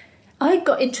 I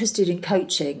got interested in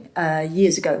coaching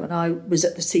years ago when I was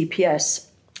at the CPS,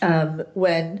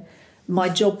 when my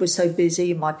job was so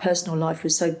busy, my personal life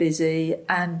was so busy,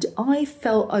 and I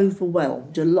felt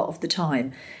overwhelmed a lot of the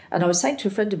time. And I was saying to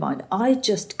a friend of mine, I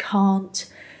just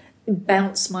can't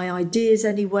bounce my ideas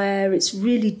anywhere. It's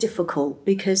really difficult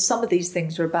because some of these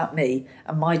things are about me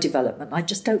and my development. I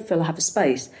just don't feel I have a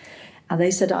space. And they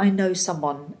said, I know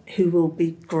someone who will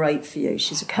be great for you.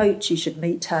 She's a coach. You should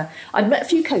meet her. I'd met a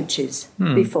few coaches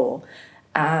before,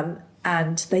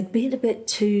 and they'd been a bit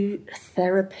too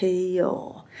therapy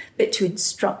or a bit too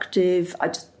instructive. I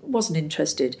just wasn't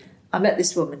interested. I met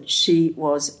this woman. She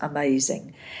was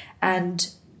amazing. And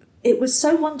it was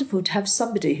so wonderful to have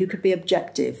somebody who could be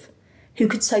objective, who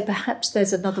could say, perhaps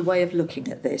there's another way of looking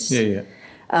at this. Yeah.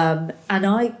 And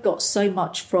I got so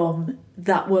much from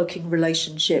that working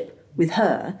relationship with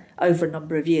her over a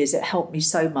number of years. It helped me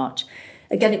so much.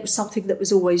 Again, it was something that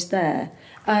was always there.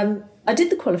 I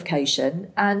did the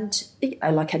qualification, and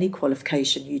like any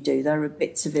qualification you do, there are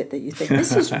bits of it that you think,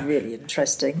 this is really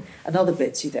interesting, and other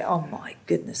bits you think, oh my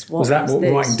goodness, what is this? Was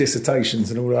that writing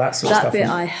dissertations and all of that sort of stuff? That bit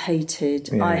I hated.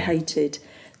 Yeah. I hated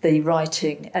the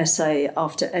writing essay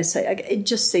after essay. It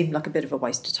just seemed like a bit of a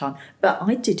waste of time. But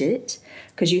I did it,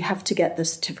 because you have to get the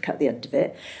certificate at the end of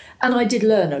it. And I did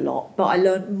learn a lot, but I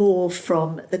learned more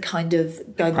from the kind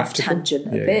of going practical off tangent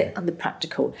a bit and the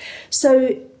practical.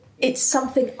 So it's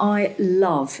something I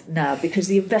love now, because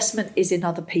the investment is in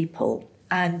other people.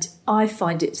 And I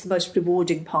find it's the most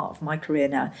rewarding part of my career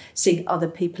now, seeing other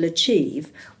people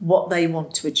achieve what they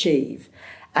want to achieve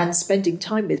and spending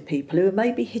time with people who are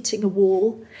maybe hitting a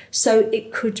wall. So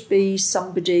it could be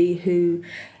somebody who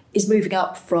is moving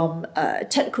up from a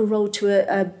technical role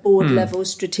to a board level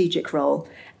strategic role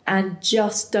and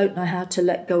just don't know how to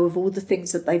let go of all the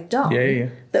things that they've done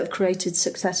that have created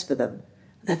success for them.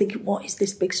 They're thinking, what is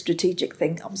this big strategic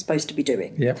thing I'm supposed to be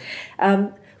doing? Yeah.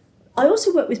 I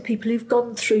also work with people who've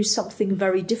gone through something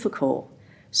very difficult.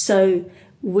 So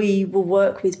we will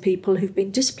work with people who've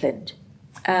been disciplined,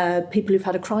 people who've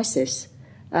had a crisis,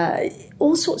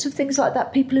 all sorts of things like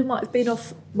that, people who might have been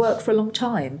off work for a long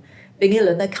time, being ill,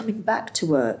 and they're coming back to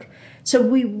work. So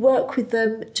we work with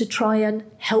them to try and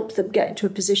help them get into a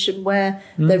position where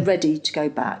they're ready to go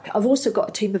back. I've also got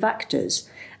a team of actors,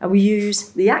 and we use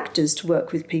the actors to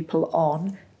work with people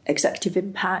on executive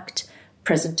impact,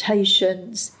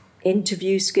 presentations,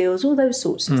 interview skills, all those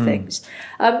sorts of things.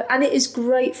 And it is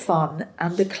great fun,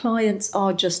 and the clients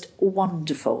are just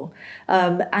wonderful.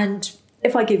 And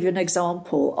if I give you an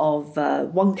example of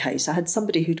one case, I had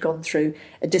somebody who'd gone through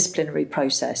a disciplinary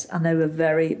process, and they were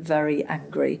very, very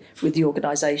angry with the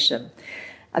organisation.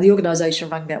 And the organisation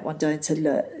rang me up one day and said,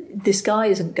 look, this guy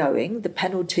isn't going. The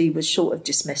penalty was short of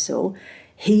dismissal.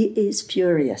 He is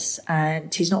furious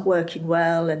and he's not working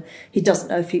well, and he doesn't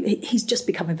know if he's just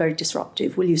becoming very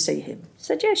disruptive. Will you see him? I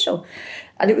said, yeah, sure.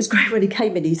 And it was great when he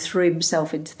came in, he threw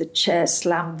himself into the chair,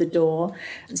 slammed the door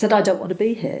and said, I don't want to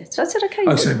be here. So I said, okay.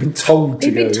 Oh, so he'd been told to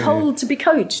He'd been told to be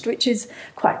coached, which is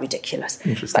quite ridiculous.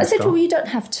 But I said, well, you don't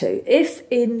have to.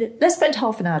 Let's spend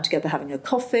half an hour together having a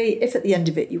coffee. If at the end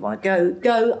of it you want to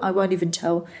go. I won't even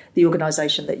tell the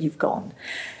organisation that you've gone.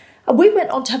 And we went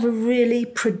on to have a really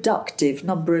productive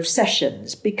number of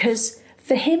sessions, because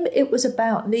for him it was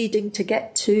about needing to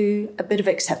get to a bit of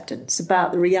acceptance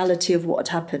about the reality of what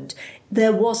had happened. He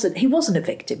wasn't a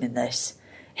victim in this.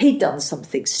 He'd done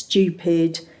something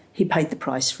stupid. He paid the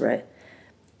price for it.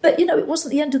 But, it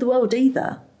wasn't the end of the world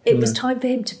either. It was time for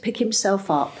him to pick himself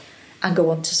up and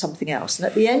go on to something else. And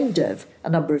at the end of a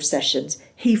number of sessions,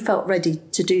 he felt ready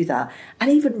to do that, and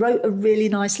even wrote a really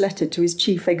nice letter to his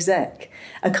chief exec,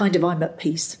 a kind of I'm at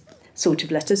peace sort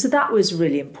of letter. So that was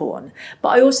really important. But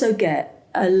I also get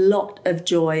a lot of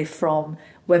joy from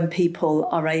when people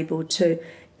are able to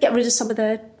get rid of some of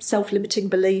their self-limiting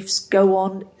beliefs, go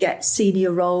on, get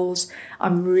senior roles.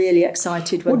 I'm really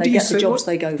excited when they get the jobs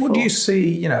they go for. What do you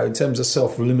see, in terms of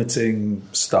self-limiting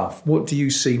stuff? What do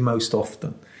you see most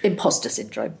often? Imposter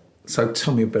syndrome. So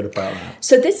tell me a bit about that.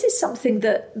 So this is something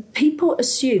that people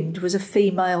assumed was a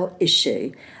female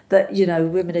issue, that,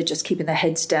 women are just keeping their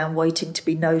heads down, waiting to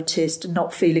be noticed,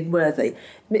 not feeling worthy.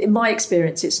 In my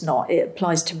experience, it's not. It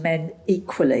applies to men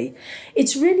equally.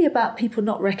 It's really about people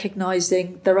not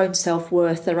recognising their own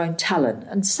self-worth, their own talent.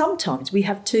 And sometimes we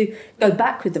have to go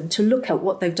back with them to look at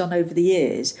what they've done over the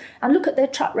years and look at their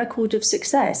track record of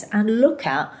success and look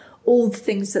at all the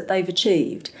things that they've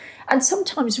achieved. And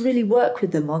sometimes really work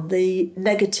with them on the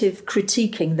negative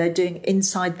critiquing they're doing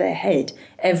inside their head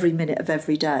every minute of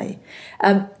every day.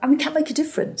 And we can make a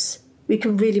difference. We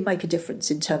can really make a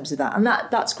difference in terms of that. And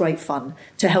that's great fun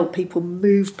to help people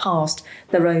move past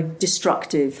their own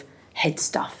destructive head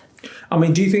stuff.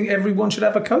 Do you think everyone should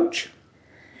have a coach?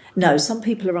 No, some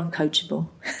people are uncoachable.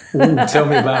 Ooh, tell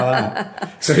me about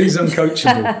that. So who's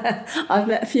uncoachable? I've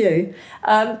met a few.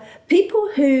 People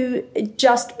who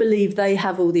just believe they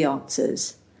have all the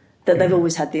answers, that they've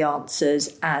always had the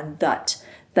answers, and that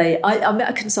I met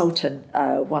a consultant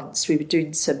once. We were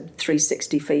doing some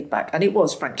 360 feedback, and it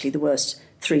was, frankly, the worst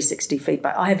 360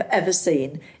 feedback I have ever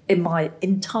seen in my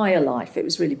entire life. It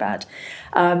was really bad.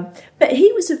 But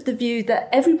he was of the view that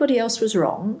everybody else was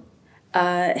wrong.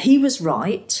 He was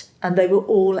right, and they were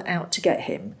all out to get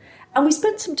him. And we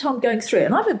spent some time going through it,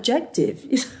 and I'm objective.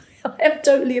 I am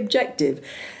totally objective.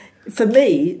 For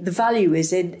me, the value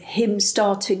is in him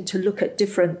starting to look at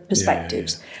different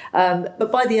perspectives. Yeah.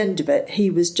 But by the end of it, he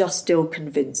was just still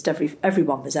convinced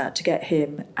everyone was out to get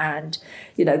him, and,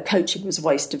 coaching was a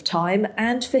waste of time.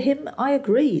 And for him, I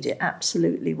agreed. It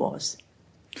absolutely was.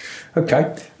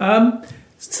 Okay.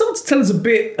 Start to tell us a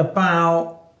bit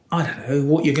about,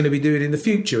 what you're going to be doing in the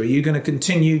future. Are you going to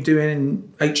continue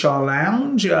doing HR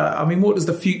Lounge? What does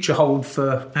the future hold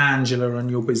for Angela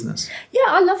and your business? Yeah,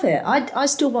 I love it. I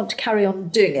still want to carry on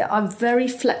doing it. I'm very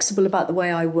flexible about the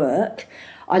way I work.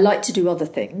 I like to do other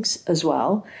things as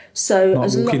well. So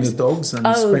like walking the dogs and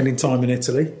spending time in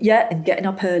Italy. Yeah, and getting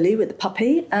up early with the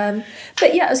puppy.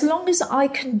 But yeah, as long as I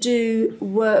can do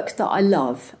work that I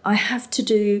love, I have to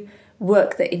do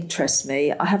work that interests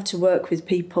me. I have to work with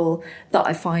people that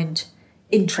I find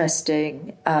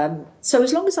interesting. So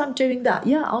as long as I'm doing that,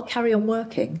 I'll carry on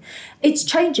working. It's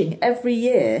changing every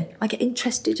year. I get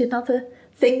interested in other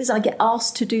things. I get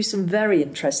asked to do some very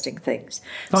interesting things.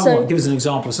 Give us an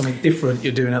example of something different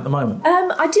you're doing at the moment.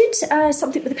 I did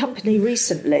something with a company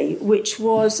recently, which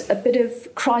was a bit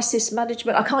of crisis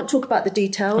management. I can't talk about the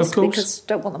details because I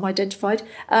don't want them identified.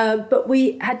 But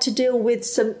we had to deal with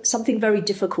something very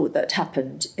difficult that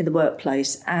happened in the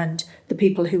workplace, and the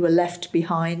people who were left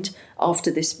behind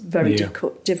after this very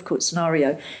difficult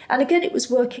scenario. And again, it was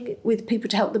working with people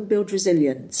to help them build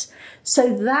resilience.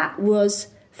 So that was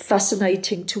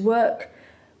fascinating to work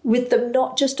with them,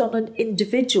 not just on an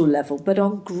individual level, but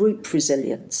on group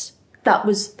resilience. that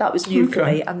was new for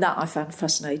me, and that I found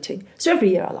fascinating. So every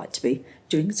year I like to be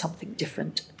doing something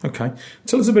different. Okay.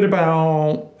 Tell us a bit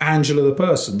about Angela the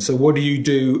person. So what do you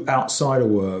do outside of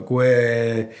work?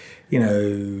 Where,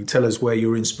 tell us where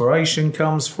your inspiration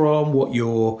comes from, what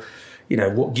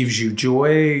gives you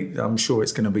joy. I'm sure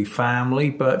it's going to be family,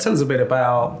 but tell us a bit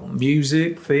about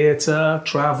music, theatre,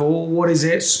 travel. What is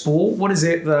it? Sport? What is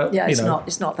it that, it's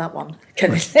not that one.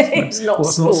 It's not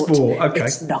sport. Not sport. Okay.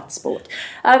 It's not sport.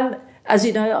 As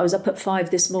you know, I was up at 5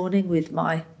 this morning with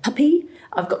my puppy.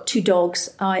 I've got 2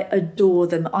 dogs. I adore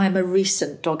them. I'm a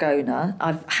recent dog owner.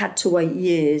 I've had to wait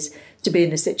years to be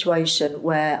in a situation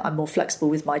where I'm more flexible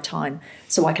with my time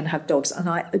so I can have dogs. And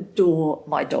I adore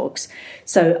my dogs.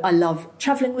 So I love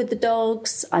travelling with the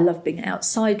dogs. I love being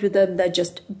outside with them. They're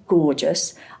just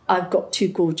gorgeous. I've got 2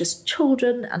 gorgeous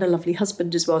children and a lovely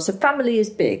husband as well. So family is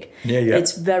big. Yeah.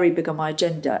 It's very big on my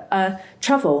agenda.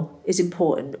 Travel is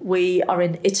important. We are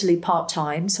in Italy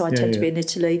part-time, so I tend to be in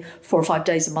Italy 4 or 5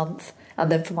 days a month, and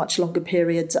then for much longer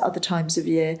periods at other times of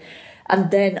year.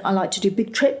 And then I like to do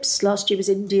big trips. Last year was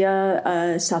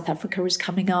India. South Africa is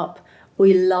coming up.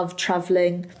 We love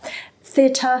travelling.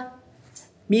 Theatre,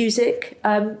 music,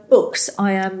 books.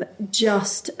 I am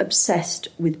just obsessed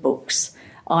with books.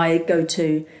 I go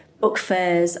to book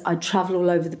fairs. I travel all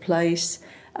over the place.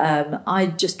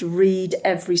 I just read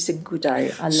every single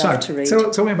day. I love to read.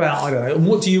 Tell me about, I don't know,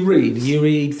 what do you read? Do you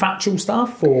read factual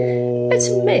stuff or it's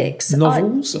a mix.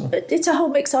 Novels? It's a whole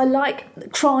mix. I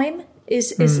like crime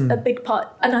is a big part.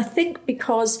 And I think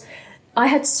because I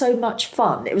had so much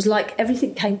fun, it was like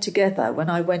everything came together when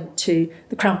I went to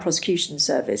the Crown Prosecution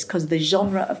Service, because the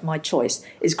genre of my choice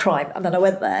is crime. And then I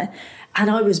went there and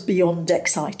I was beyond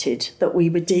excited that we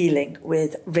were dealing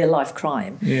with real-life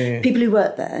crime. Yeah. People who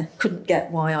worked there couldn't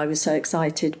get why I was so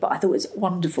excited, but I thought it was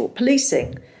wonderful.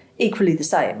 Policing, equally the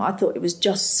same. I thought it was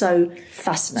just so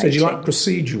fascinating. So do you like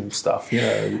procedural stuff,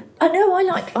 I know, I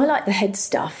like the head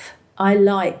stuff. I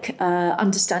like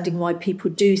understanding why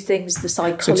people do things, the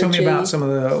psychology. So tell me about some of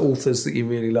the authors that you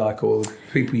really like or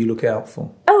people you look out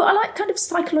for. Oh, I like kind of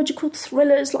psychological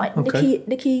thrillers like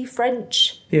Nikki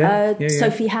French,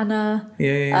 Sophie Hannah.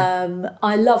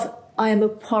 I am a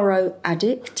Poirot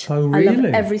addict. Oh, really? I love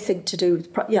everything to do with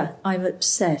I'm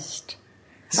obsessed.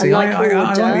 See, I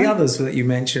like the others that you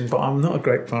mentioned, but I'm not a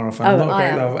great Poirot fan. I'm not a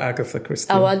great love of Agatha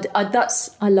Christie.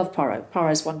 I love Poirot.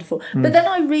 Poirot's wonderful. But then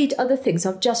I read other things.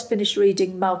 I've just finished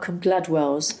reading Malcolm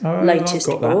Gladwell's latest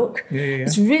book. Yeah.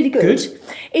 It's really good.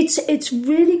 It's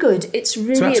really good. It's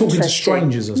really so that's interesting. Talking to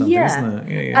Strangers or something, isn't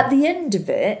it? Yeah. At the end of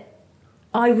it,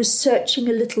 I was searching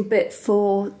a little bit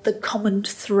for the common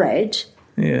thread.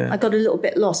 Yeah. I got a little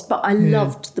bit lost, but I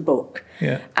loved the book.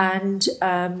 Yeah. And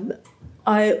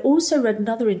I also read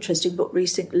another interesting book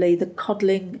recently, The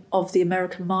Coddling of the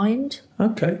American Mind.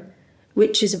 Okay.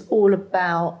 Which is all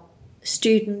about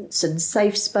students and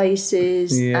safe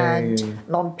spaces and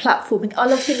non-platforming. I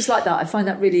love things like that. I find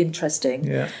that really interesting.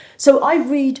 Yeah. So I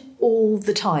read all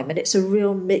the time, and it's a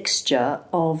real mixture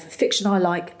of fiction. I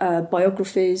like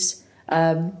biographies. Go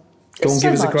on,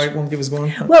 give us a great one. Give us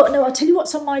one. Well, no, I'll tell you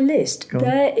what's on my list.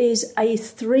 There is a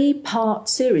 3-part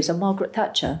series on Margaret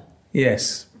Thatcher.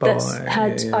 Yes. I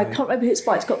can't remember who it's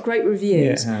by. It's got great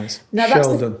reviews. Yeah, it has. Now,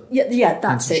 Sheldon.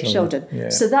 That's it, Sheldon. Yeah.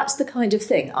 So that's the kind of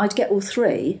thing. I'd get all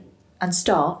 3 and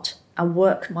start and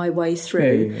work my way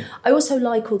through. Yeah. I also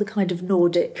like all the kind of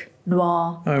Nordic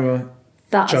noir. Oh, right.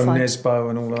 Joan Nesbo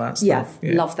and all of that stuff.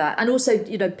 Yeah, love that. And also,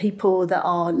 people that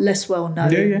are less well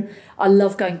known. Yeah. I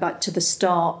love going back to the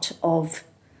start of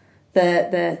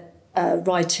their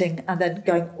writing and then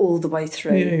going all the way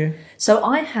through. Yeah. So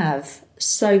I have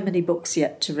so many books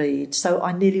yet to read. So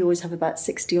I nearly always have about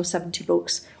 60 or 70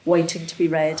 books waiting to be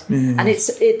read. And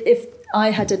if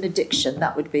I had an addiction,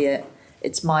 that would be it.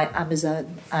 It's my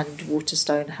Amazon and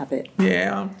Waterstone habit.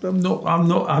 Yeah, I'm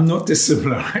not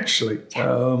dissimilar actually.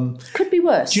 Could be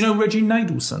worse. Do you know Reggie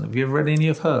Nadelson? Have you ever read any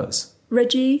of hers?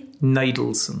 Reggie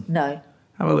Nadelson. No.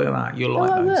 Have a look at that. You'll like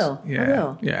those. I will. Yeah. I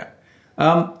will.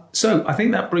 Yeah. So I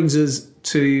think that brings us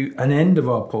to an end of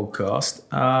our podcast.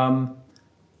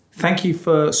 Thank you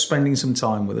for spending some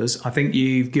time with us. I think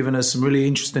you've given us some really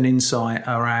interesting insight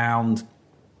around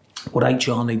what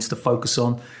HR needs to focus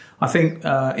on. I think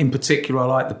in particular, I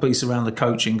like the piece around the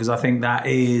coaching because I think that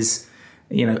is,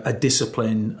 a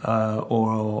discipline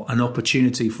or an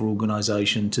opportunity for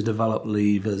organisation to develop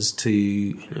levers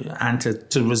to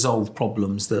resolve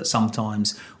problems that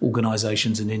sometimes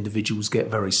organisations and individuals get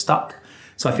very stuck.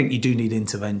 So I think you do need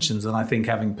interventions, and I think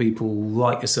having people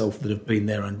like yourself that have been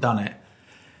there and done it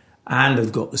and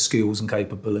have got the skills and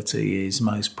capability is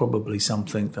most probably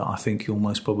something that I think you'll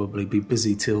most probably be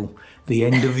busy till the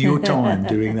end of your time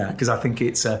doing that, because I think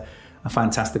it's a a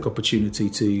fantastic opportunity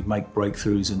to make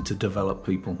breakthroughs and to develop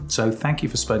people. So thank you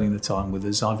for spending the time with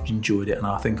us. I've enjoyed it, and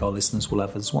I think our listeners will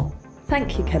have as well.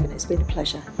 Thank you, Kevin. It's been a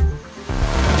pleasure.